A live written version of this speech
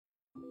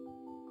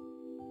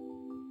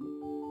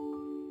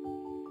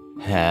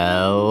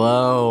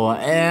Hello,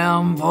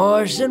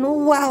 Ambush,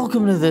 and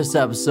welcome to this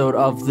episode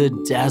of the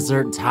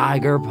Desert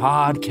Tiger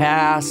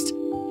Podcast.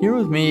 Here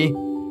with me,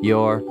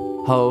 your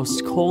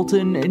host,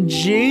 Colton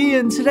G,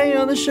 and today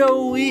on the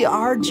show we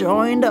are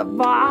joined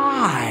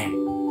by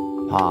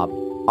pop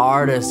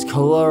artist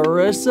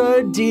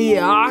Clarissa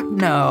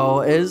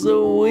Diacono as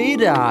we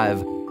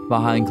dive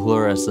behind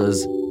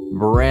Clarissa's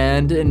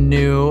brand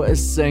new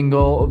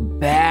single,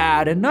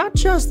 Bad, and not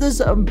just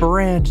this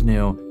brand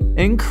new,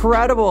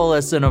 incredible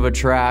listen of a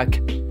track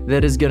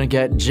that is gonna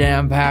get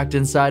jam-packed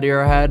inside of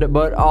your head,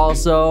 but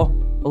also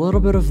a little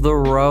bit of the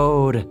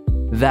road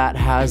that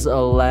has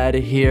led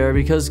here,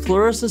 because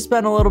Clarissa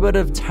spent a little bit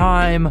of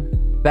time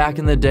back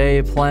in the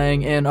day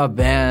playing in a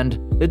band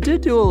that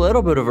did do a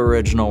little bit of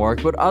original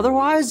work, but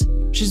otherwise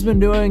she's been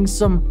doing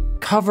some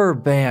cover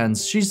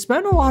bands. She's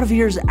spent a lot of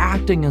years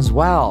acting as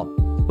well,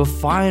 but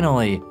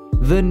finally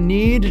the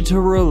need to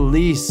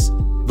release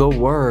the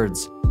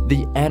words,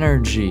 the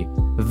energy,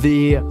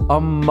 the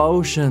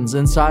emotions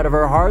inside of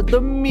her heart,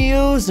 the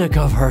music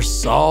of her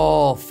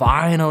soul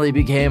finally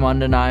became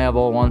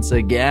undeniable once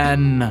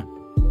again.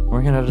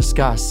 We're going to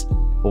discuss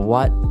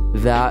what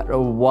that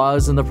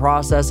was in the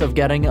process of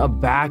getting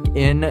back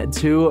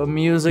into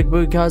music,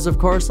 because of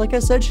course, like I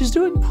said, she's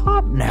doing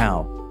pop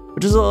now,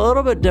 which is a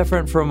little bit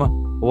different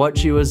from what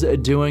she was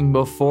doing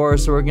before.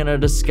 So we're going to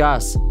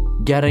discuss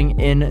getting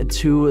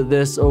into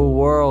this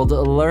world,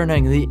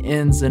 learning the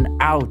ins and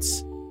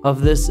outs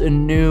of this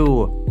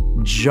new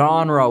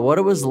genre, what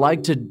it was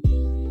like to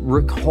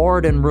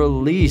record and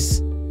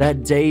release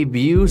that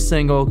debut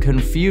single,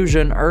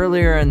 Confusion,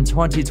 earlier in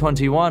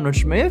 2021,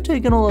 which may have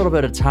taken a little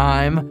bit of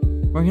time.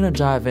 We're going to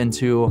dive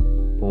into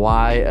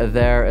why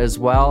there as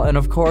well. And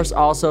of course,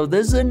 also,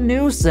 there's a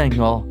new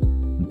single,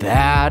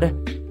 Bad,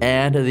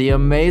 and the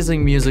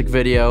amazing music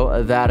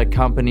video that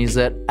accompanies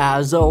it,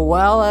 as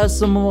well as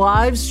some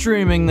live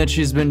streaming that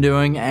she's been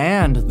doing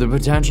and the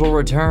potential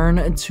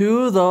return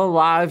to the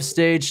live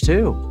stage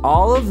too.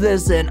 All of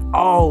this and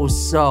oh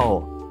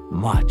so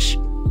much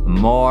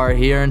more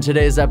here in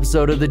today's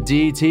episode of the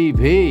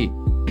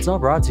DTP. It's all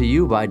brought to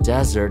you by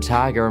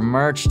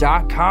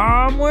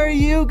DesertTigerMerch.com, where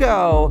you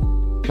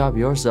go cop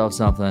yourself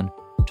something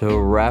to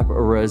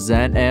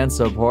represent and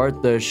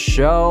support the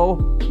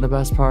show. The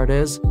best part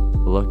is,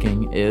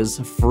 looking is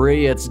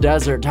free. It's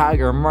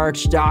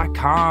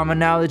DesertTigerMerch.com. And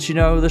now that you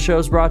know who the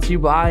show's brought to you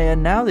by,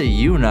 and now that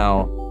you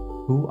know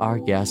who our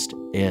guest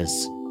is,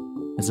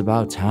 it's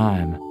about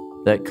time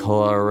that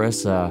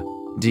Clarissa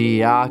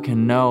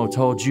Diacono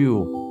told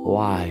you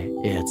why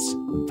it's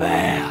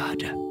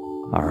bad.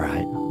 All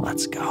right,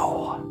 let's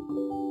go.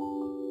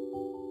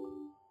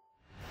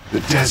 The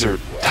Desert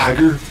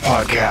Tiger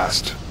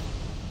Podcast.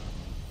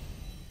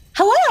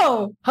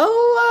 Hello.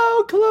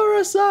 Hello,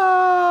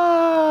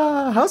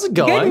 Clarissa. How's it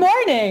going? Good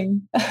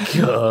morning.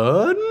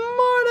 Good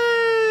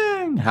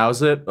morning.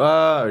 How's it?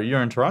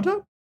 You're in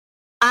Toronto?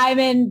 I'm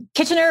in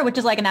Kitchener, which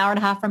is like an hour and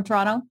a half from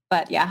Toronto.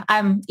 But yeah,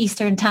 I'm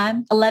Eastern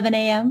time, 11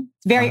 a.m.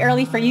 It's very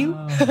early for you.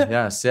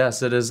 Yes.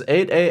 It is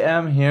 8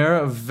 a.m.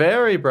 here.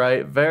 Very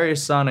bright, very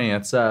sunny.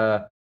 It's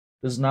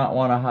does not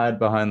want to hide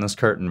behind this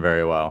curtain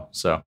very well.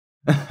 So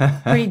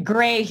pretty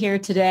gray here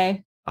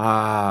today.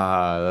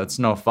 That's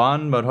no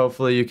fun, but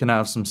hopefully you can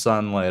have some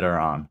sun later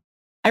on.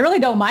 I really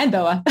don't mind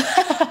though.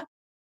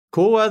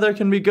 Cool weather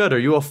can be good. Are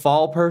you a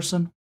fall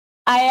person?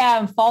 I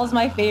am. Fall's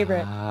my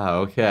favorite.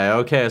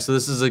 Okay. So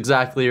this is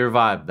exactly your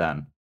vibe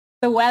then.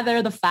 The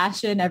weather, the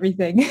fashion,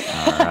 everything.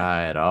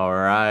 All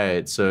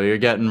right. So you're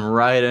getting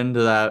right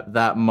into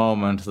that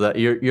moment, that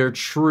your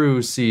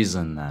true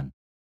season then.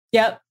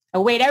 Yep. I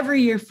wait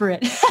every year for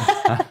it.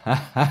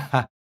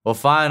 Well,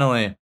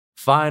 finally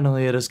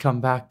it has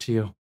come back to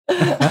you.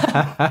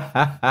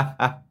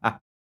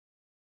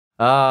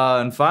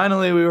 And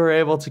finally we were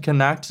able to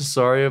connect.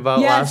 Sorry about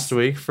last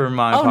week for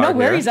my part. Oh, no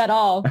worries at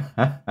all.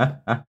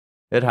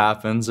 It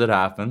happens.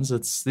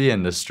 It's the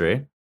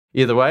industry.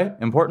 Either way,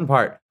 important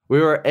part, we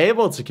were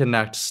able to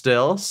connect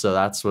still, so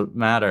that's what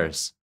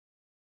matters.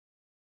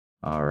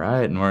 All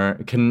right, and we're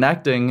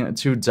connecting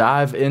to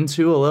dive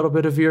into a little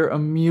bit of your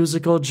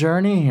musical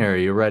journey here.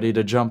 You ready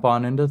to jump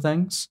on into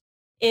things?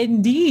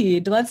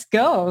 Indeed. Let's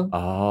go.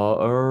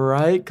 All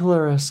right,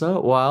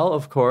 Clarissa. Well,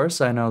 of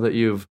course, I know that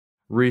you've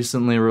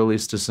recently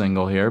released a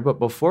single here, but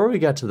before we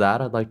get to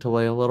that, I'd like to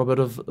lay a little bit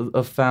of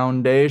a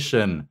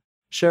foundation,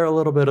 share a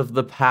little bit of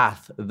the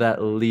path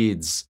that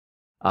leads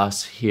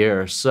us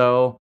here.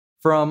 So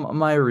from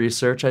my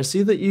research, I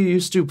see that you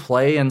used to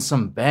play in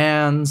some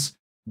bands,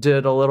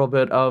 did a little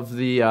bit of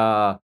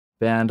the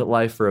band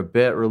life for a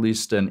bit,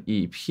 released an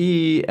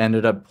EP,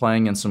 ended up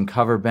playing in some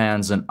cover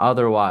bands and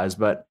otherwise.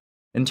 But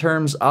in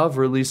terms of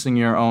releasing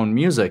your own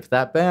music,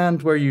 that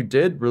band where you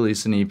did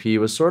release an EP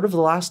was sort of the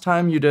last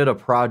time you did a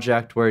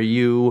project where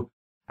you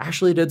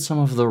actually did some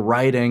of the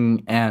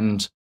writing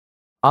and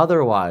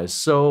otherwise.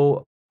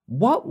 So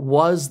what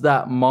was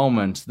that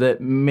moment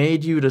that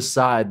made you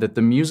decide that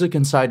the music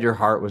inside your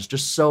heart was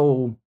just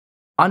so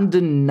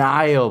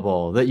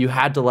undeniable that you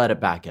had to let it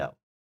back out?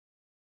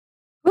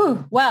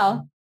 Ooh,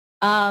 well,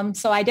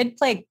 so I did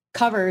play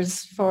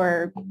covers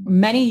for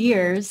many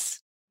years.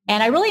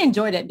 And I really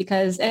enjoyed it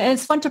because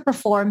it's fun to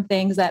perform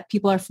things that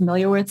people are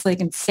familiar with so they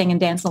can sing and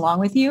dance along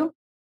with you.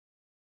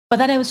 But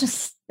then it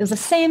was the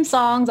same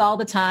songs all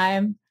the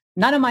time,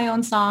 none of my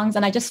own songs.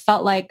 And I just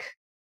felt like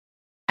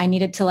I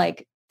needed to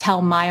like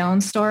tell my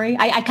own story.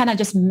 I kind of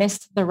just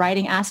missed the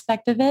writing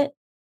aspect of it.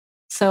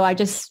 So I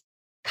just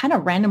kind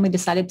of randomly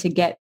decided to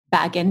get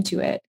back into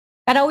it.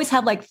 I'd always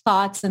have like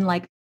thoughts and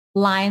like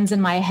lines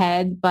in my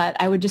head, but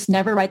I would just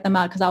never write them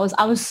out because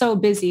I was so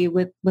busy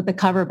with the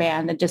cover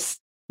band and just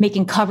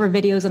making cover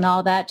videos and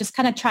all that, just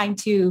kind of trying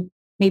to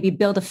maybe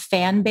build a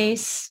fan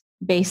base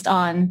based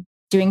on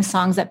doing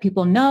songs that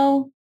people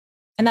know.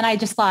 And then I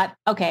just thought,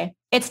 okay,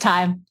 it's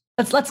time.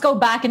 Let's go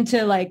back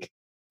into like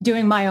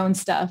doing my own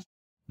stuff.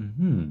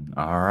 Mm-hmm.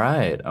 All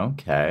right.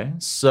 Okay.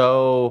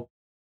 So,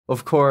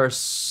 of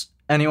course,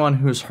 anyone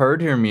who's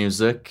heard your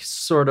music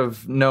sort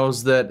of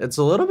knows that it's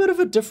a little bit of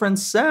a different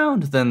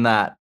sound than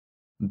that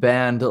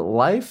band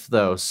life,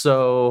 though.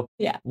 So,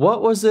 yeah,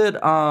 what was it?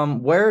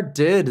 Where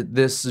did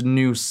this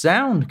new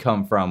sound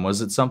come from?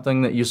 Was it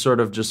something that you sort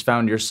of just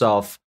found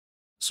yourself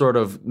sort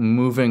of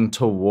moving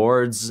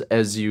towards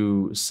as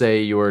you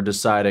say you were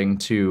deciding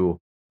to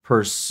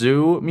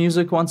pursue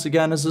music once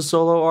again as a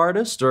solo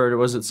artist, or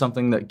was it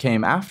something that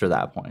came after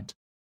that point?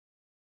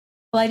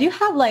 Well, I do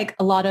have like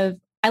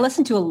I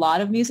listen to a lot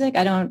of music.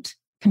 I don't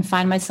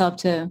confine myself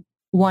to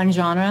one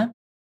genre.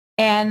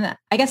 And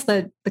I guess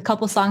the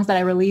couple songs that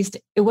I released,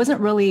 it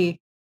wasn't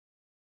really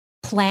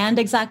planned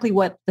exactly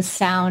what the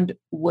sound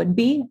would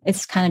be.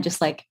 It's kind of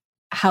just like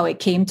how it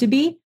came to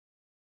be.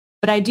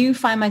 But I do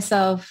find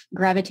myself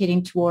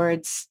gravitating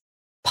towards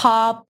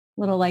pop,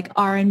 little like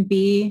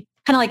R&B,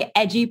 kind of like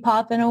edgy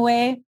pop in a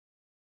way.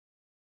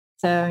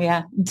 So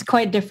yeah, it's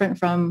quite different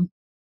from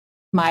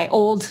my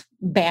old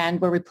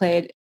band where we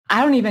played.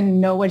 I don't even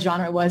know what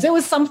genre it was. It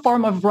was some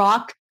form of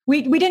rock.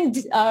 We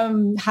didn't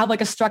have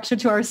like a structure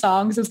to our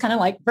songs. It was kind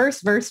of like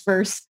verse, verse,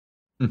 verse.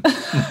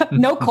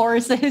 No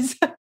choruses.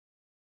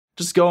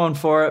 Just going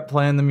for it,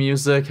 playing the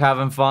music,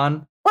 having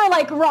fun. We're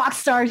like rock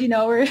stars,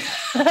 or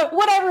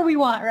whatever we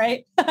want,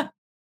 right?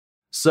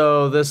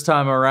 So this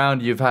time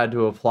around, you've had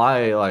to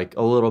apply like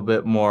a little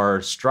bit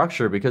more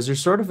structure because you're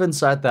sort of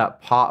inside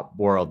that pop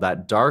world,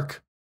 that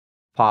dark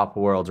pop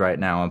world right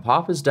now. And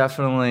pop is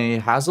definitely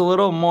has a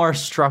little more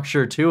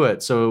structure to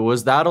it. So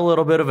was that a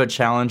little bit of a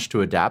challenge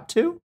to adapt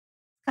to?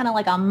 Kind of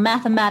like a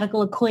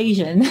mathematical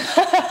equation.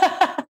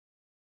 I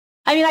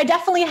mean, I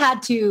definitely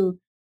had to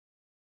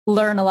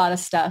learn a lot of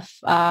stuff.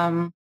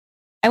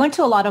 I went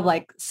to a lot of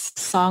like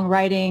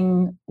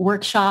songwriting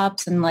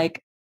workshops and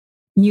like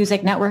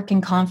music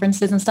networking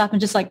conferences and stuff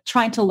and just like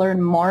trying to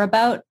learn more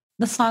about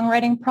the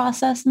songwriting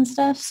process and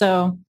stuff.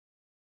 So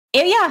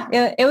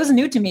it was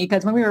new to me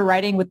because when we were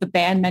writing with the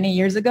band many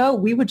years ago,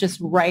 we would just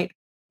write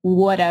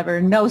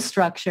whatever, no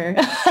structure.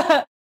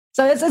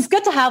 So it's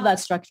good to have that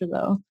structure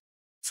though.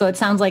 So it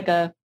sounds like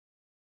a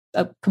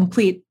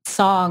complete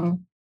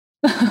song.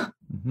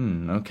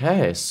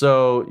 Okay,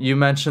 so you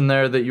mentioned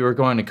there that you were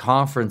going to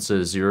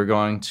conferences, you were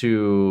going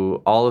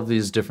to all of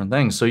these different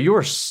things. So you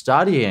were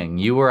studying,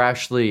 you were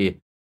actually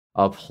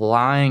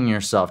applying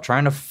yourself,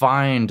 trying to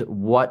find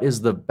what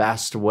is the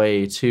best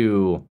way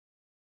to,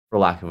 for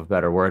lack of a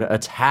better word,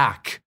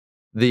 attack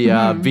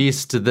the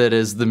beast that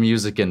is the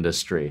music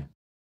industry.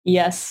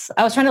 Yes,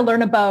 I was trying to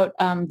learn about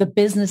the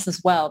business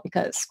as well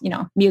because,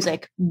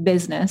 music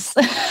business.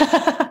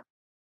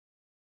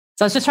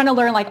 So I was just trying to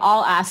learn like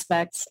all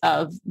aspects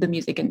of the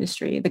music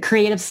industry, the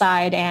creative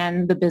side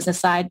and the business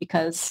side,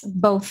 because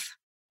both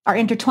are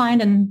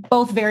intertwined and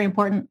both very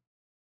important.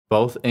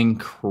 Both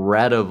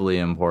incredibly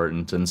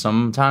important. And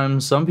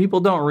sometimes some people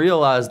don't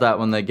realize that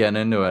when they get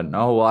into it.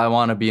 Oh, well, I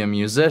want to be a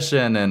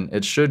musician and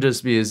it should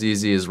just be as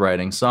easy as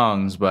writing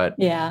songs. But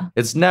yeah,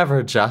 it's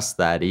never just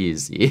that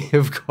easy,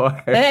 of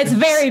course. It's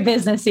very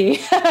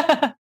businessy.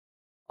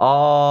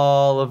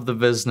 All of the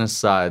business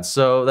side.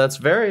 So that's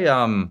very,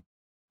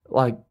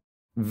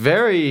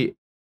 very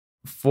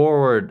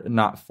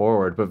not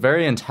forward, but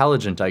very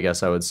intelligent, I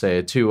guess I would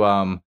say,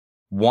 to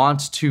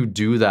want to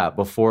do that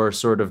before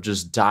sort of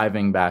just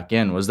diving back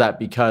in. Was that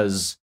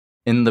because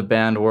in the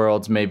band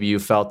world, maybe you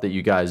felt that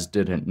you guys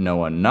didn't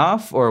know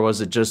enough, or was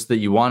it just that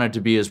you wanted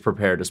to be as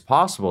prepared as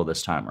possible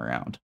this time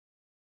around?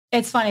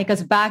 It's funny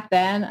because back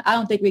then, I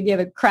don't think we gave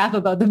a crap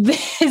about the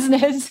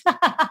business.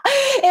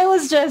 It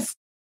was just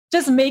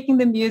making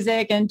the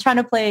music and trying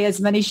to play as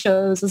many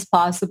shows as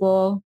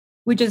possible.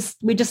 We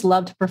just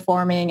loved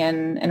performing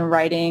and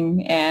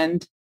writing,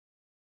 and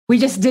we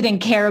just didn't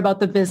care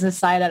about the business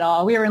side at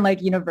all. We were in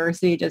like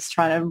university just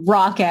trying to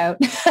rock out.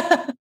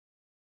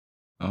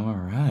 All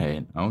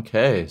right.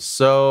 Okay.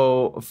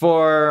 So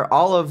for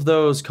all of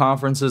those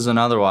conferences and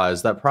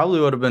otherwise, that probably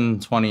would have been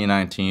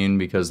 2019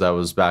 because that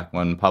was back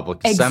when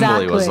public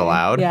assembly was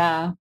allowed.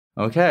 Yeah.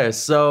 Okay.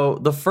 So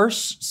the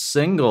first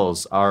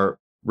singles are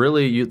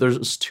really,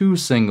 there's 2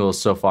 singles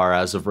so far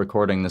as of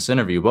recording this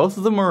interview. Both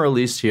of them were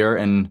released here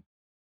in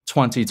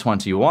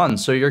 2021.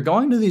 So you're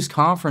going to these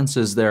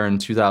conferences there in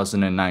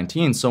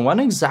 2019. So when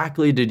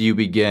exactly did you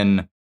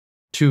begin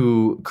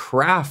to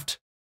craft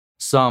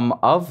some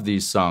of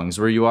these songs?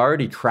 Were you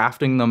already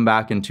crafting them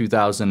back in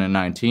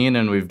 2019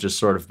 and we've just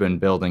sort of been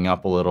building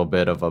up a little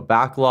bit of a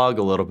backlog,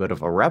 a little bit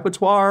of a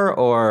repertoire?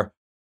 Or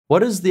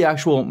what has the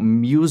actual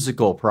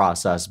musical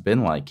process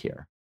been like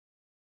here?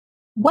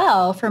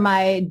 Well, for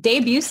my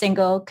debut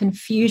single,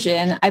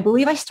 Confusion, I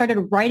believe I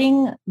started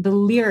writing the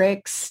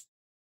lyrics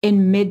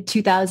in mid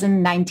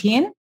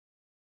 2019,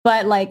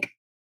 but like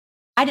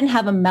I didn't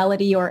have a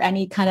melody or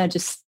any kind of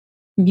just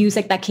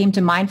music that came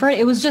to mind for it.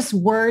 It was just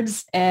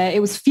words.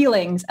 It was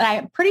feelings. And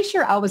I'm pretty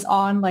sure I was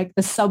on like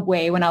the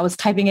subway when I was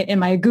typing it in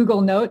my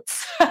Google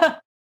Notes,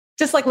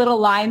 just like little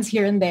lines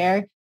here and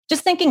there,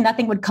 just thinking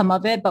nothing would come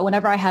of it. But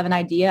whenever I have an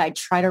idea, I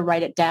try to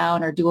write it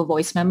down or do a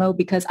voice memo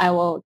because I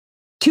will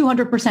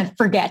 200%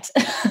 forget.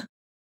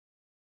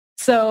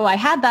 So I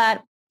had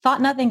that,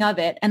 thought nothing of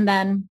it. And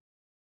then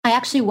I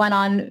actually went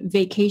on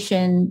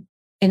vacation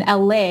in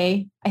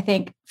LA, I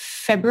think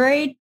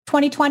February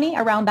 2020,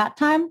 around that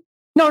time.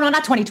 No,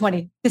 not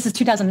 2020. This is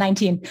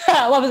 2019.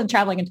 I wasn't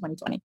traveling in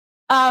 2020.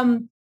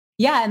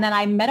 Yeah. And then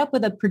I met up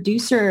with a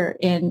producer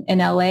in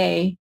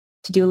LA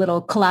to do a little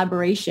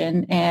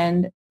collaboration,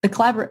 and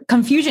the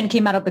Confusion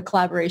came out of the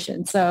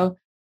collaboration. So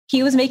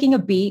he was making a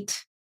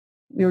beat.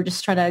 We were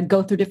just trying to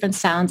go through different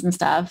sounds and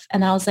stuff.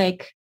 And I was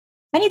like,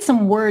 I need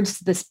some words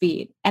to this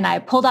beat. And I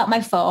pulled out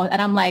my phone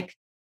and I'm like,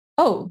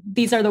 oh,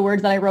 these are the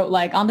words that I wrote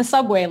like on the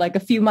subway, like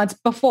a few months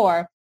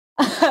before.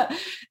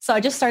 So I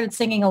just started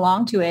singing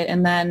along to it.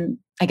 And then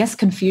I guess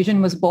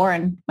Confusion was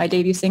born, my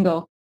debut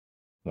single.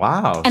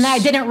 Wow. And I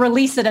didn't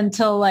release it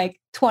until like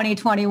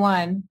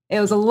 2021. It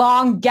was a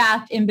long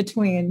gap in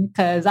between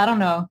because I don't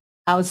know,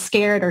 I was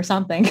scared or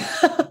something.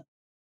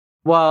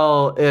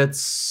 Well,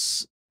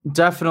 it's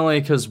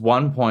definitely because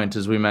one point,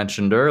 as we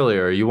mentioned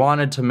earlier, you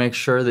wanted to make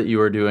sure that you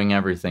were doing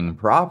everything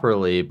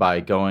properly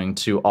by going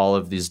to all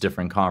of these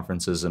different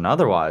conferences and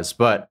otherwise.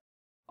 But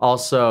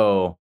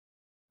also,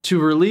 to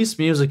release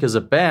music as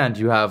a band,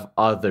 you have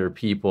other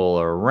people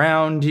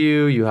around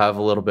you. You have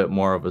a little bit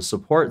more of a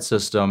support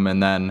system.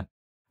 And then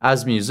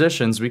as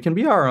musicians, we can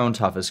be our own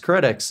toughest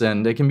critics.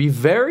 And it can be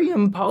very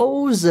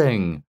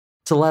imposing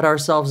to let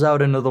ourselves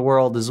out into the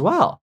world as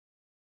well.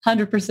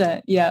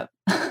 100%. Yeah.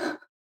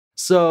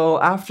 So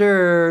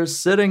after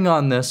sitting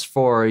on this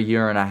for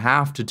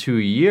 1.5 to 2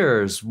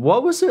 years,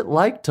 what was it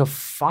like to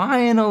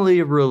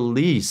finally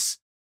release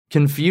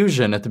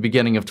Confusion at the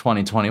beginning of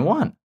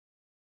 2021?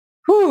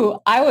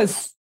 I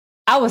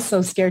was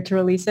so scared to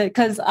release it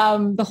because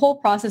the whole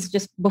process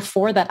just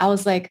before that, I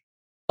was like,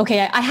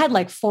 okay, I had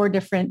like 4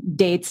 different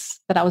dates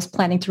that I was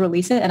planning to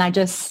release it. And I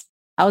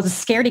was a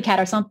scaredy cat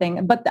or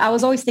something, but I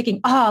was always thinking,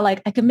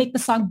 like I can make the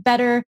song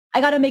better. I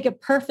got to make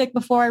it perfect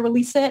before I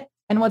release it.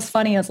 And what's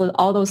funny is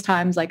all those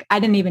times, like I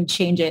didn't even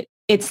change it.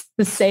 It's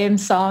the same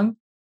song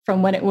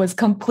from when it was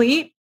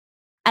complete.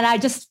 And I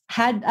just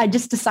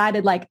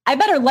decided like, I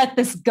better let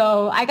this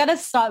go. I got to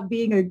stop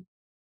being a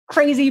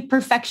crazy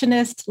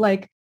perfectionist.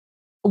 Like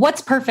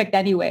what's perfect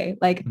anyway?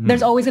 Like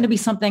there's always going to be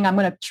something I'm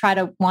going to try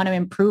to want to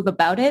improve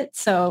about it.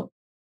 So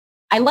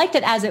I liked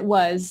it as it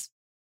was.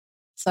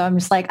 So I'm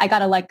just like, I got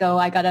to let go.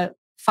 I got to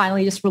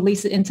finally just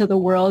release it into the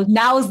world.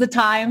 Now is the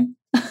time.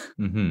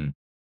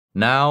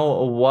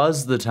 Now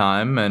was the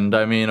time. And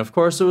I mean, of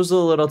course, it was a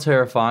little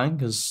terrifying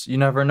because you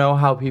never know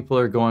how people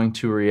are going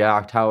to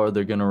react, how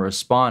they're going to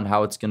respond,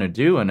 how it's going to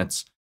do. And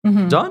it's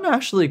done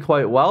actually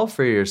quite well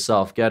for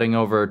yourself, getting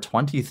over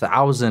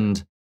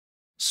 20,000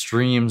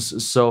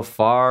 streams so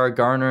far,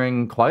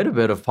 garnering quite a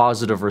bit of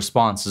positive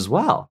response as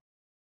well.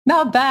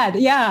 Not bad.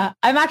 Yeah.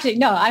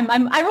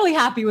 I'm really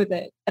happy with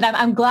it. And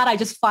I'm glad I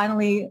just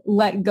finally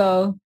let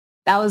go.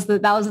 That was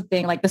the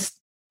thing, like the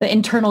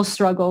internal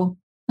struggle.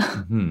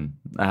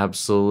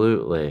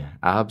 Absolutely.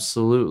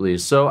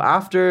 So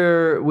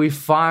after we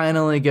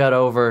finally get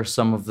over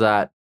some of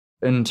that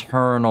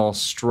internal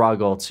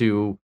struggle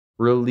to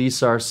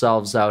release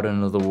ourselves out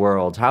into the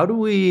world, how do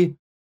we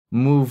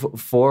move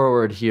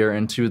forward here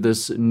into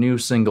this new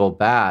single,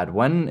 Bad?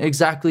 When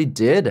exactly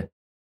did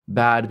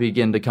Bad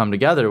begin to come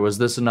together? Was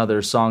this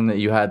another song that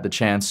you had the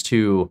chance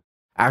to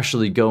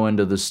actually go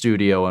into the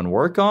studio and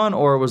work on?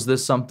 Or was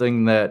this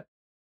something that,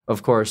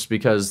 of course,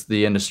 because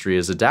the industry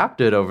has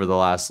adapted over the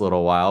last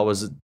little while,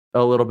 was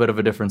a little bit of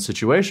a different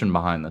situation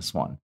behind this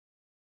one?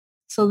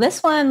 So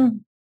this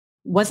one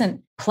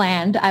wasn't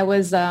planned. I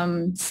was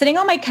sitting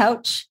on my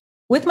couch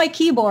with my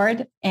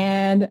keyboard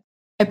and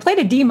I played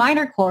a D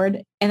minor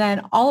chord. And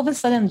then all of a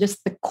sudden,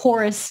 just the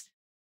chorus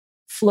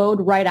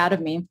flowed right out of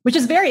me, which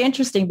is very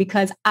interesting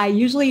because I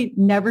usually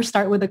never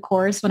start with a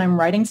chorus when I'm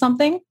writing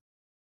something.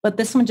 But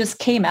this one just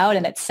came out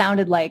and it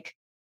sounded like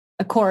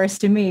a chorus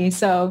to me.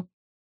 So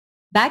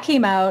that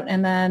came out,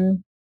 and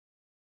then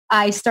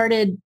I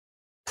started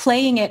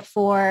playing it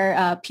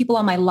for people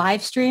on my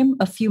live stream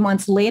a few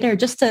months later,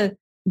 just to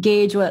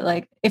gauge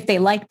if they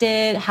liked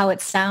it, how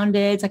it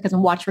sounded. So I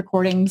can watch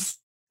recordings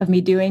of me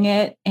doing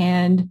it,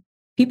 and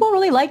people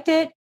really liked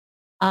it.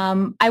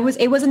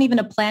 It wasn't even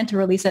a plan to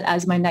release it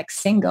as my next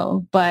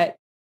single, but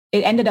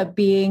it ended up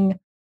being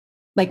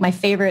like my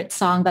favorite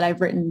song that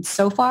I've written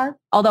so far.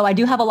 Although I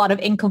do have a lot of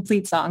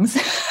incomplete songs,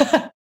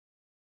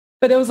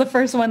 but it was the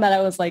first one that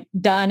I was like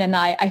done. And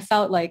I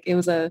felt like it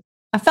was a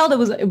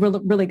really,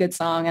 really good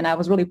song and I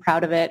was really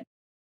proud of it.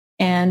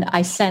 And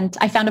I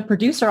found a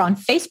producer on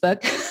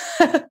Facebook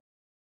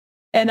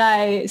and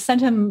I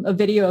sent him a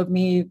video of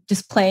me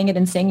just playing it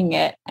and singing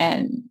it.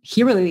 And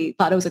he really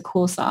thought it was a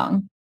cool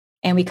song.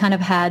 And we kind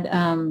of had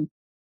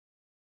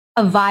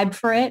a vibe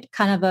for it,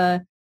 kind of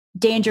a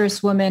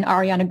Dangerous Woman,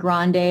 Ariana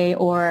Grande,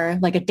 or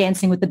like a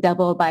Dancing with the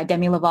Devil by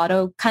Demi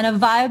Lovato kind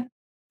of vibe.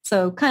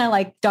 So kind of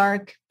like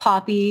dark,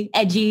 poppy,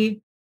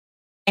 edgy.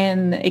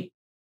 And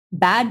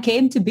Bad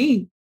came to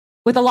be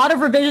with a lot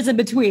of revisions in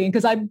between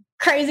because I'm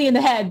crazy in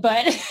the head,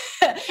 but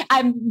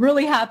I'm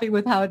really happy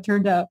with how it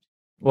turned out.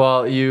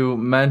 Well, you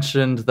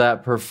mentioned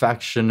that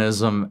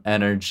perfectionism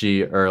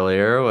energy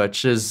earlier,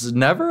 which is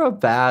never a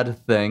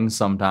bad thing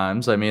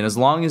sometimes. I mean, as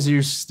long as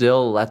you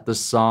still let the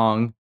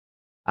song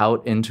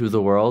out into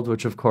the world,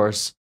 which of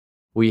course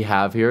we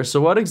have here. So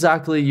what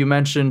exactly, you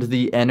mentioned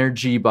the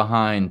energy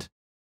behind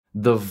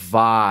the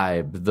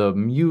vibe, the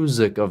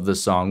music of the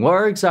song.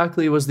 Where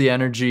exactly was the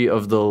energy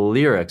of the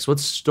lyrics? What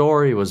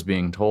story was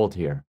being told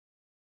here?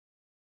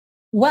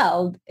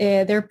 Well,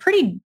 they're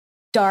pretty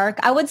dark.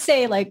 I would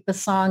say like the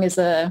song is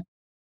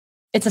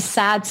it's a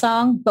sad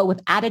song, but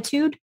with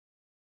attitude.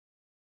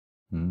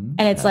 And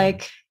it's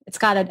like, it's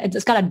got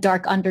a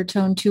dark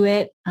undertone to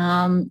it.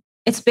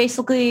 It's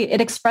basically, it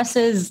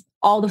expresses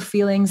all the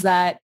feelings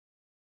that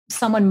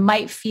someone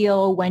might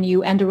feel when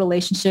you end a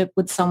relationship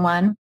with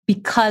someone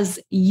because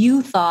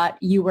you thought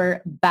you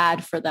were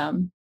bad for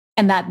them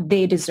and that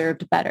they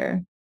deserved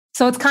better.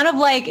 So it's kind of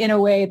like, in a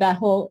way, that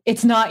whole,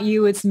 it's not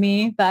you, it's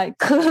me, that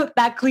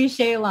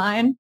cliche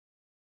line.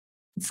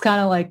 It's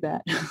kind of like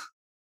that.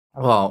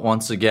 Well,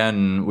 once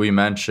again, we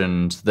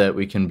mentioned that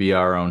we can be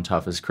our own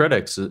toughest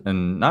critics,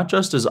 and not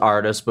just as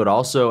artists, but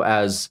also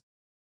as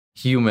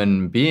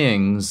human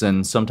beings.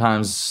 And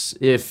sometimes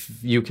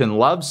if you can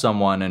love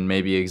someone and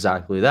maybe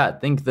exactly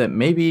that, think that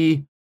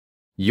maybe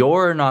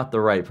you're not the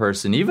right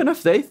person, even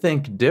if they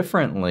think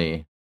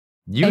differently,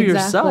 you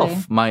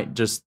yourself might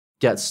just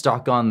get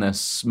stuck on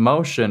this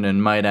motion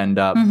and might end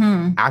up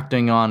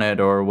acting on it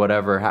or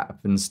whatever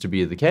happens to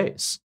be the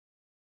case.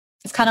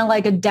 It's kind of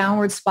like a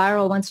downward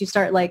spiral. Once you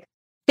start like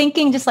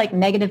thinking just like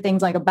negative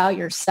things like about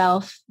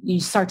yourself,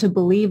 you start to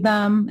believe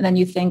them. And then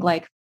you think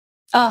like,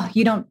 oh,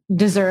 you don't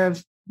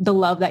deserve the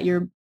love that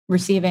you're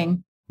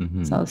receiving.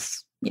 So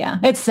yeah,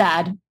 it's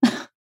sad,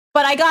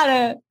 but I got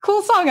a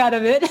cool song out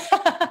of it.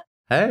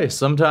 Hey,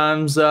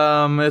 sometimes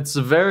it's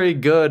very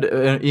good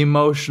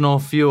emotional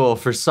fuel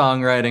for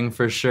songwriting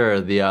for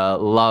sure. The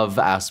love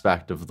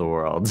aspect of the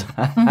world.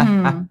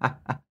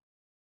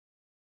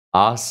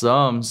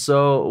 Awesome.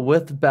 So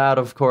with Bad,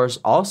 of course,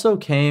 also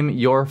came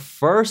your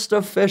first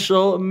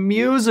official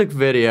music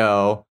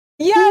video.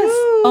 Yes.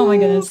 Woo! Oh my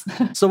goodness.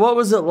 So what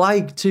was it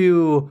like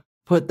to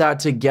put that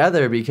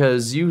together?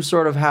 Because you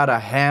sort of had a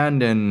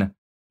hand in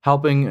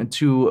helping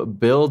to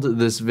build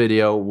this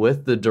video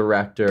with the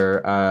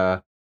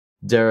director,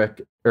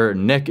 Nick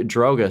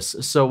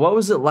Drogas. So what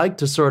was it like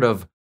to sort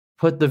of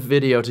put the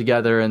video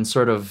together and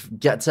sort of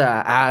get to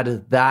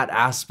add that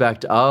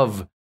aspect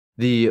of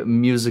the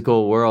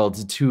musical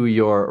world to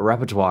your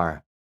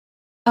repertoire?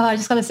 I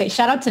just got to say,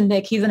 shout out to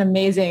Nick. He's an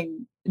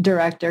amazing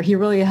director. He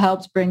really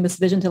helped bring this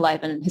vision to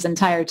life and his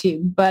entire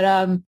team. But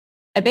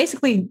I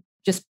basically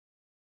just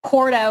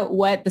poured out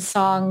what the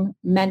song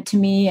meant to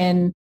me.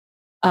 And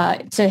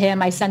to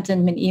him, I sent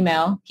him an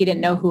email. He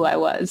didn't know who I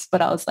was,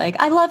 but I was like,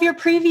 I love your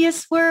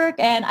previous work.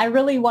 And I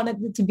really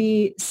wanted it to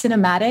be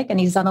cinematic.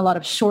 And he's done a lot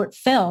of short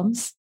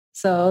films.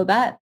 So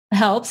that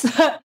helps.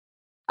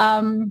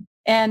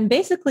 And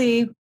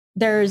basically,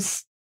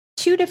 there's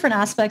two different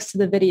aspects to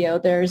the video.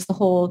 There's the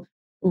whole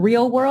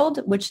real world,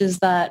 which is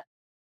that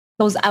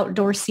those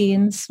outdoor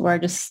scenes where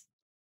just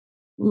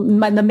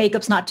the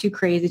makeup's not too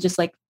crazy, just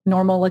like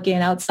normal looking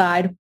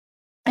outside.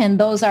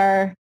 And those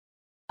are,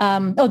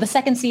 the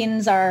second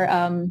scenes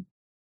are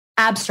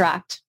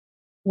abstract,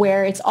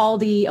 where it's all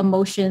the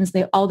emotions,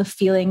 all the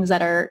feelings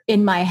that are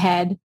in my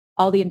head,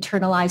 all the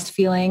internalized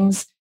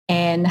feelings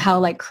and how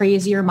like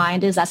crazy your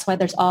mind is. That's why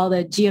there's all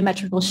the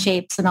geometrical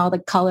shapes and all the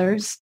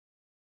colors.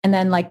 And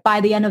then like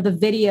by the end of the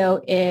video,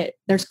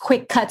 there's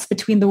quick cuts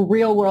between the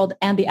real world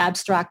and the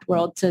abstract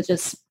world to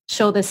just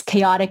show this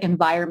chaotic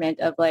environment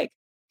of like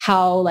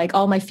how like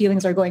all my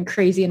feelings are going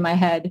crazy in my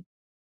head.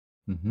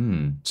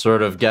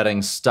 Sort of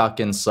getting stuck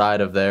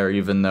inside of there,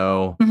 even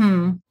though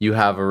you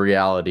have a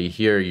reality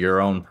here, your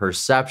own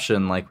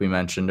perception, like we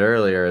mentioned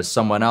earlier, as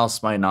someone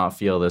else might not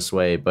feel this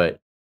way, but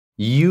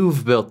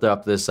you've built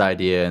up this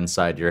idea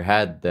inside your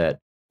head that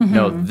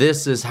no,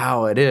 this is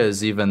how it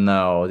is, even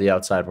though the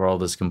outside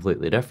world is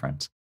completely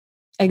different.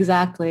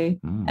 Exactly.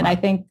 And I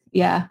think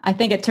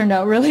it turned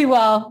out really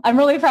well. I'm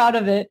really proud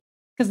of it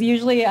because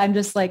usually I'm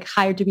just like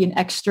hired to be an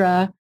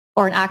extra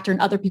or an actor in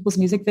other people's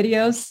music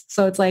videos.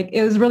 So it's like,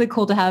 it was really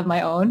cool to have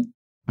my own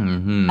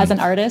as an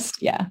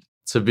artist. Yeah.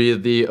 To be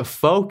the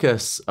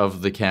focus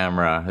of the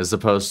camera as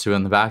opposed to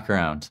in the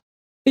background.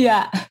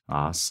 Yeah.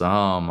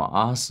 Awesome.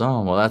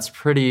 Awesome. Well, that's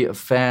pretty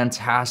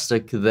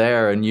fantastic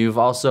there. And you've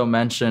also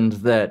mentioned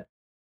that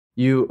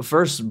you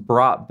first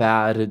brought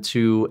Bad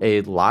to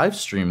a live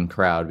stream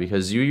crowd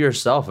because you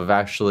yourself have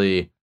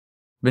actually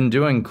been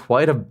doing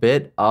quite a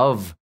bit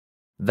of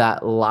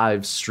that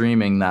live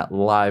streaming, that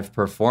live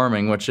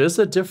performing, which is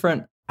a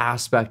different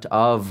aspect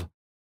of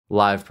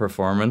live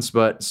performance.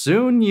 But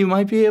soon you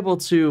might be able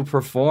to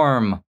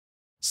perform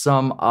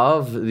some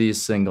of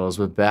these singles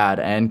with Bad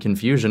and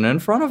Confusion in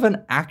front of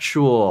an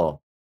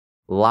actual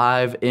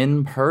live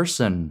in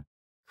person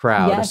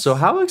crowd. So,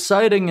 Yes. how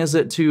exciting is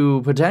it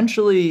to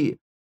potentially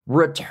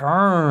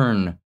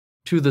return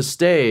to the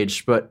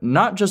stage, but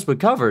not just with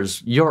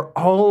covers, your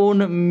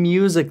own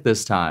music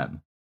this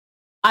time?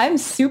 I'm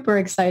super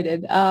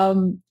excited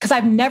because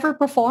I've never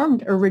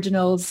performed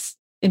originals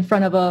in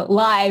front of a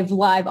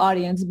live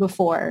audience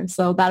before.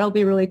 So that'll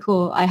be really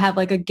cool. I have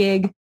like a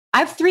gig. I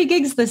have 3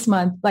 gigs this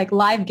month, like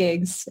live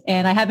gigs,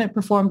 and I haven't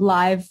performed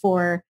live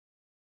for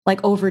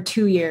like over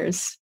 2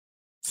 years.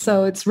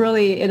 So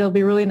it'll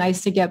be really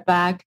nice to get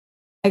back.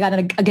 I got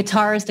a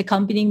guitarist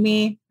accompanying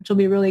me, which will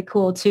be really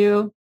cool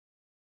too.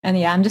 And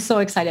yeah, I'm just so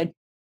excited.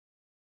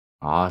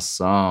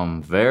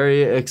 Awesome.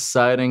 Very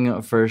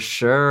exciting for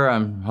sure.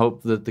 I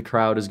hope that the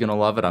crowd is going to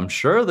love it. I'm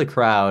sure the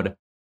crowd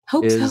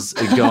Hope so. is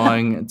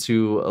going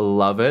to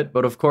love it.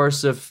 But of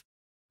course, if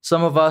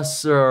some of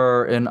us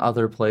are in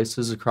other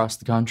places across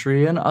the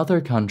country and other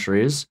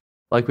countries,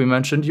 like we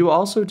mentioned, you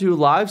also do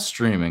live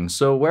streaming.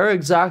 So, where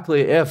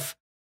exactly, if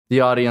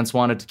the audience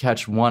wanted to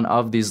catch one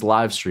of these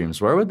live streams,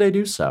 where would they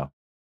do so?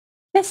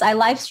 Yes, I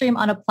live stream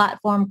on a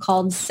platform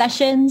called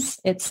Sessions.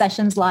 It's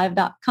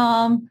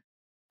sessionslive.com.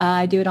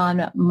 I do it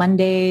on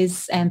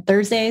Mondays and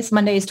Thursdays.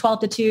 Mondays 12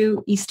 to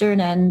 2 Eastern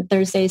and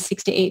Thursdays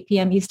 6 to 8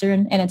 p.m.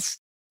 Eastern. And it's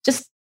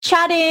just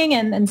chatting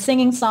and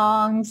singing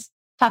songs,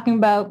 talking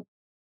about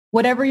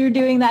whatever you're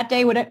doing that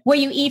day, what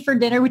you eat for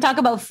dinner. We talk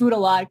about food a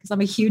lot because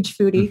I'm a huge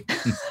foodie.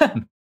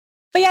 But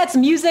yeah, it's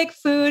music,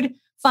 food,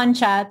 fun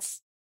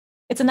chats.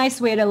 It's a nice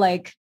way to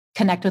like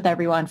connect with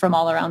everyone from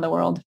all around the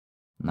world.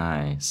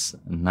 Nice,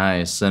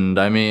 nice. And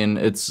I mean,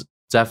 it's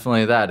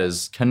definitely that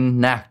is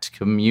connect,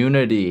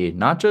 community,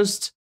 not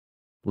just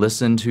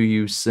listen to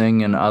you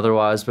sing and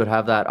otherwise, but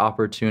have that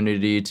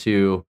opportunity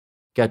to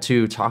get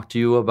to talk to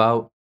you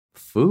about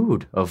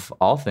food of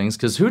all things.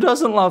 Because who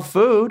doesn't love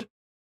food?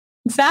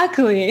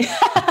 Exactly.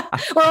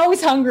 We're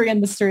always hungry in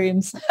the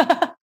streams.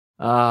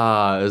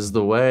 Is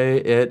the way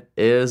it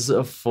is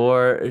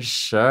for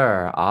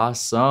sure.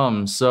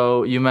 Awesome.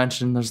 So you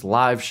mentioned there's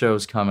live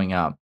shows coming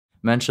up.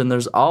 Mentioned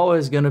there's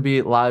always going to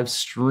be live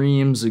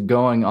streams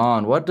going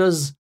on. What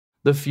does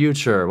the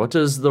future, what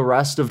does the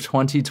rest of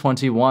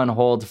 2021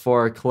 hold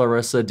for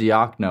Clarissa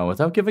Diacono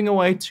without giving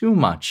away too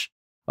much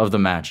of the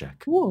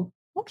magic? Ooh,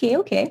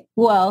 okay.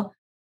 Well,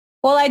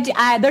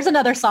 there's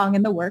another song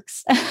in the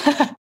works.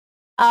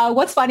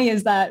 What's funny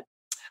is that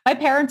my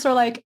parents are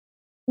like,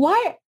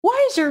 why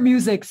is your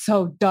music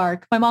so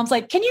dark? My mom's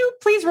like, can you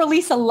please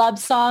release a love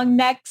song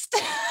next?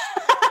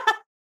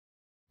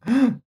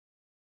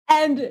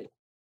 And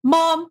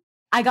Mom,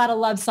 I got a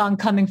love song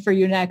coming for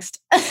you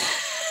next.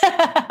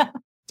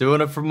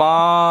 Doing it for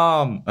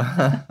Mom.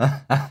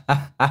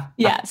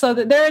 Yeah, so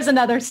there is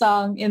another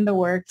song in the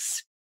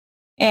works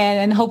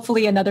and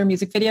hopefully another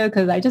music video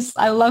because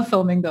I love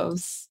filming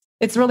those.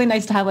 It's really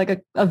nice to have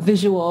like a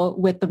visual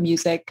with the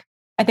music.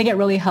 I think it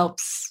really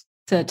helps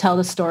to tell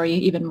the story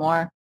even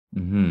more.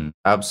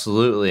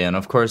 Absolutely. And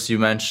of course, you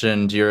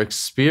mentioned your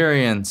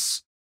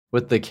experience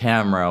with the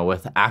camera,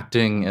 with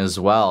acting as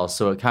well.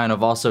 So it kind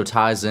of also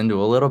ties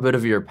into a little bit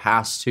of your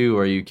past too,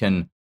 where you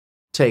can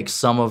take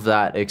some of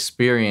that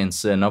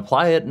experience and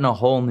apply it in a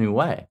whole new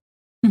way.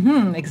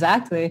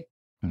 Exactly.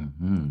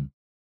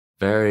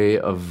 Very,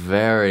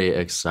 very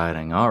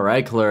exciting. All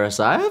right,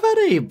 Clarissa, I have had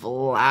a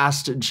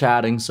blast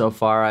chatting so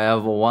far. I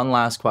have one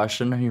last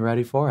question. Are you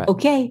ready for it?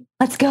 Okay,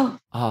 let's go.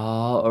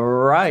 All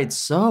right.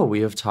 So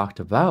we have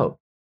talked about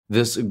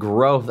this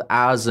growth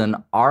as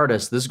an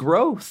artist, this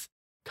growth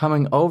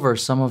coming over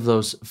some of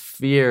those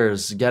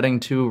fears, getting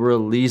to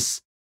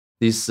release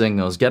these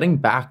singles, getting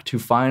back to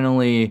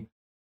finally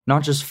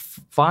not just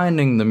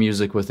finding the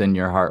music within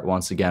your heart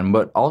once again,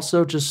 but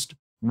also just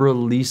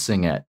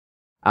releasing it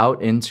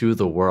out into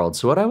the world.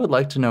 So what I would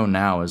like to know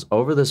now is,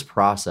 over this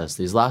process,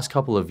 these last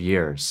couple of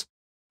years,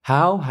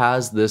 how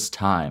has this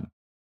time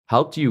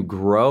helped you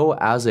grow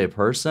as a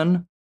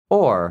person,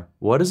 or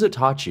what has it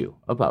taught you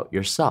about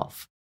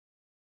yourself?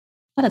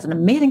 That is an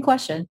amazing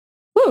question.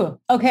 Ooh,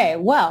 okay,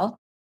 well,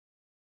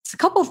 it's a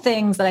couple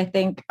things that I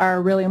think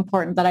are really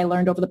important that I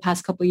learned over the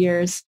past couple of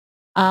years.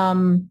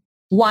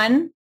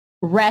 One,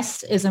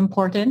 rest is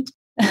important.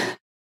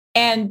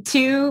 And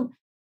two,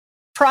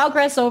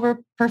 progress over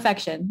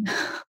perfection.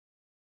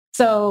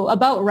 So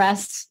about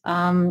rest,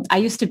 I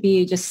used to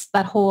be just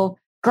that whole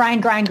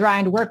grind,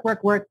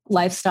 work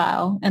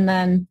lifestyle. And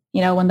then,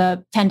 when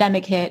the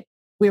pandemic hit,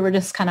 we were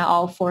just kind of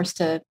all forced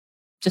to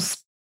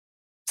just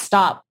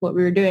stop what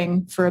we were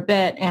doing for a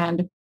bit.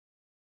 And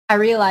I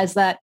realized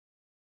that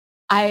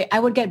I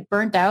would get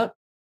burnt out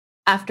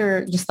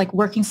after just like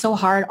working so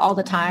hard all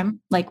the time.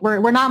 Like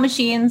we're not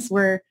machines,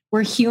 we're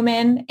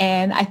human.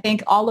 And I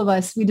think all of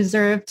us, we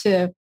deserve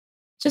to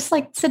just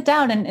like sit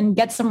down and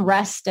get some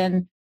rest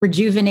and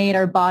rejuvenate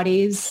our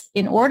bodies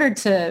in order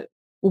to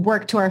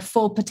work to our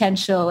full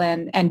potential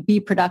and be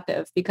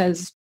productive,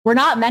 because we're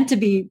not meant to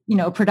be,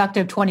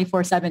 productive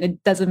 24/7.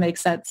 It doesn't make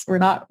sense. We're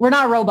not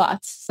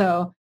robots.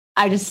 So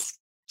I just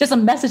a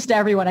message to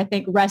everyone. I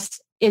think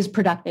rest is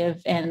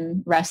productive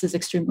and rest is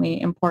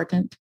extremely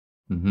important.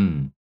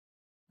 Mm-hmm.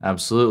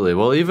 Absolutely.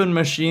 Well, even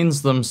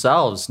machines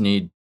themselves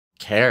need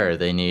care.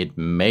 They need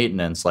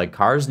maintenance. Like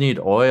cars need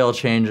oil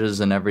changes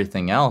and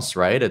everything else,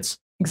 right? It's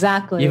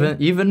exactly.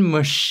 Even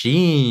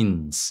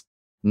machines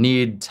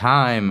need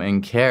time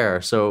and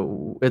care.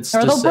 So it's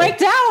or they'll break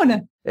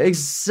down.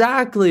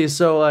 Exactly.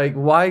 So like,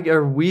 why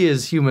are we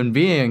as human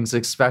beings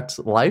expect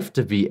life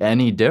to be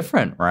any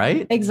different,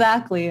 right?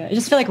 Exactly. I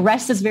just feel like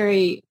rest is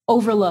very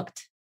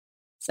overlooked.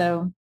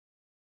 So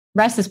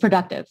rest is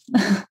productive.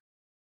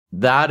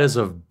 That is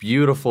a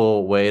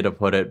beautiful way to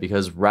put it,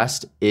 because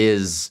rest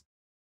is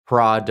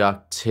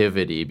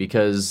productivity,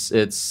 because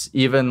it's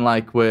even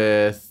like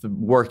with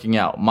working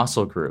out,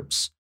 muscle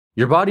groups.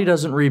 Your body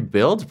doesn't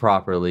rebuild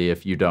properly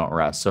if you don't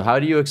rest. So how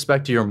do you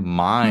expect your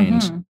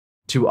mind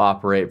to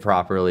operate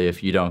properly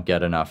if you don't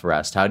get enough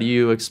rest? How do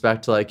you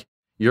expect like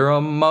your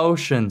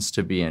emotions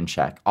to be in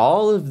check?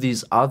 All of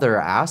these other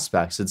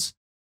aspects,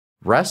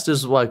 rest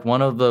is like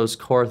one of those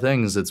core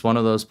things. It's one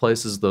of those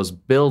places, those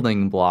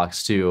building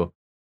blocks to,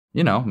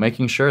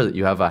 making sure that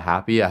you have a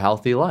happy, a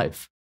healthy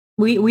life.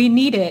 We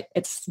need it.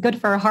 It's good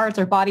for our hearts,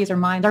 our bodies, our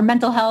minds, our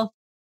mental health.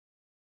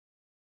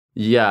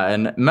 Yeah,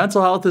 and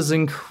mental health is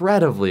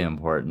incredibly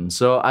important.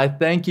 So I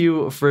thank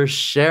you for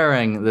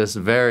sharing this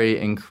very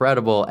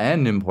incredible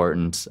and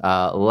important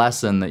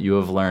lesson that you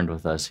have learned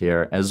with us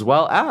here, as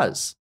well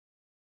as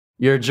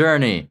your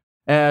journey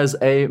as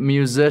a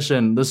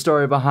musician, the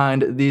story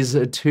behind these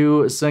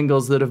 2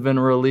 singles that have been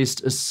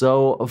released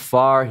so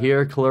far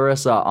here,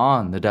 Clarissa,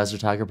 on the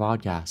Desert Tiger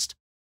podcast.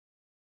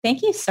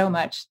 Thank you so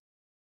much.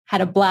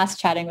 Had a blast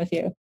chatting with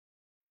you.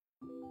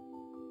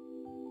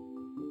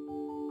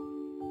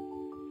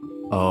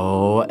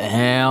 Oh,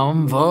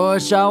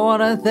 Ambush, I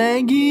want to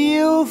thank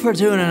you for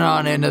tuning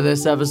on into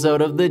this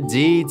episode of the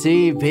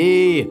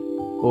DTP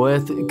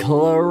with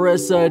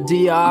Clarissa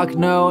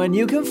Diacono, and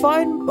you can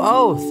find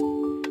both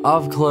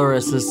of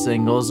Clarissa's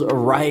singles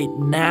right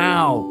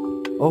now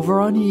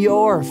over on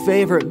your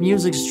favorite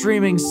music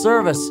streaming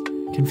service,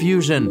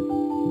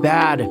 Confusion,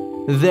 Bad.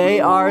 They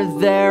are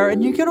there,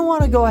 and you're going to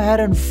want to go ahead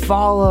and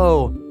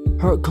follow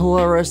her,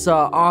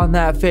 Clarissa, on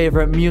that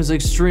favorite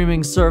music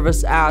streaming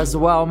service as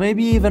well.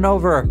 Maybe even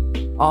over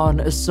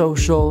on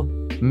social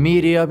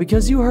media,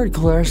 because you heard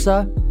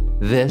Clarissa.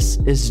 This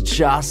is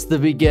just the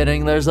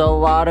beginning. There's a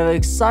lot of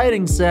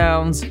exciting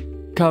sounds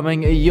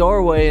coming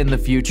your way in the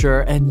future,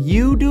 and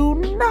you do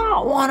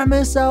not want to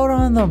miss out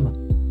on them.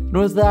 And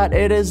with that,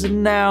 it is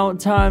now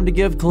time to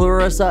give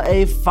Clarissa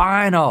a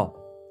final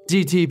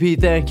DTP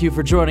thank you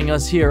for joining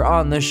us here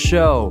on the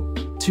show.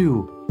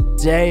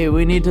 Today,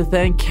 we need to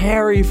thank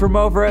Carrie from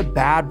over at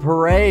Bad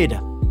Parade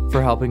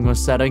for helping with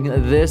setting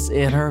this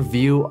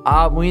interview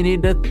up. We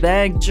need to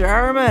thank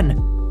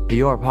German,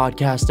 your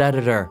podcast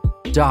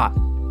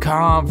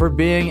editor.com, for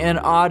being an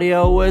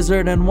audio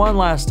wizard. And one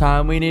last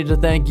time, we need to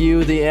thank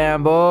you, the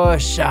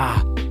Ambush,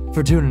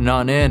 for tuning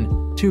on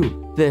in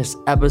to this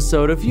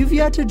episode. If you've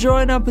yet to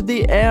join up with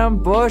the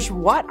Ambush,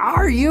 what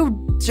are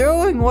you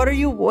doing? What are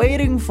you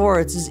waiting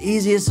for? It's as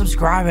easy as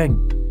subscribing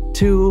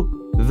to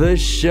the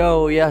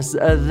show. Yes,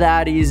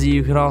 that easy.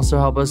 You can also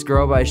help us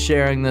grow by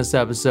sharing this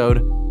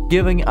episode,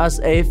 giving us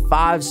a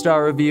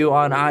 5-star review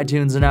on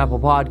iTunes and Apple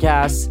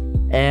Podcasts,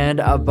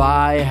 and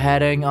by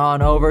heading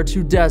on over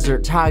to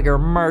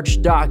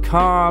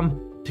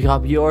DesertTigerMerch.com to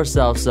help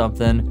yourself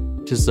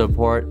something to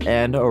support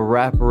and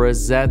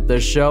represent the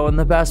show. And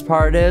the best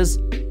part is,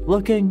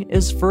 looking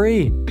is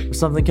free. If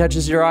something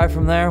catches your eye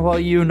from there, well,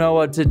 you know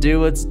what to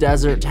do. It's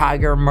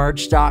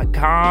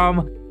DesertTigerMerch.com.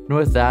 And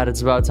with that,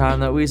 it's about time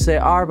that we say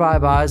our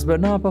bye-byes, but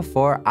not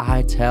before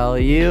I tell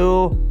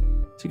you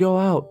to go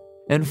out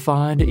and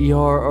find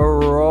your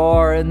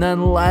aurora and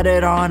then let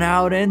it on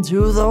out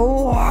into the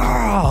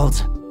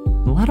world.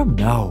 And let them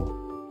know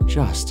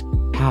just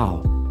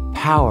how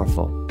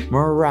powerful,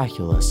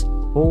 miraculous,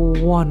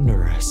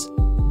 wondrous,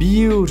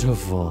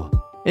 beautiful,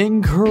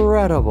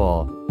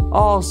 incredible,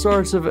 all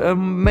sorts of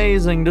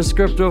amazing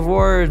descriptive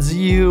words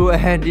you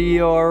and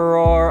your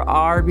aurora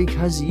are,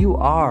 because you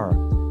are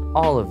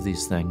all of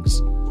these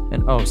things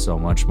and oh so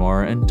much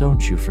more. And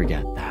don't you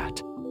forget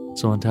that.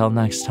 So until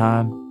next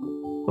time,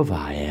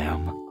 bye-bye,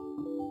 Am.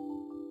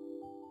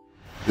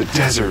 The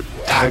Desert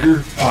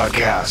Tiger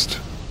Podcast.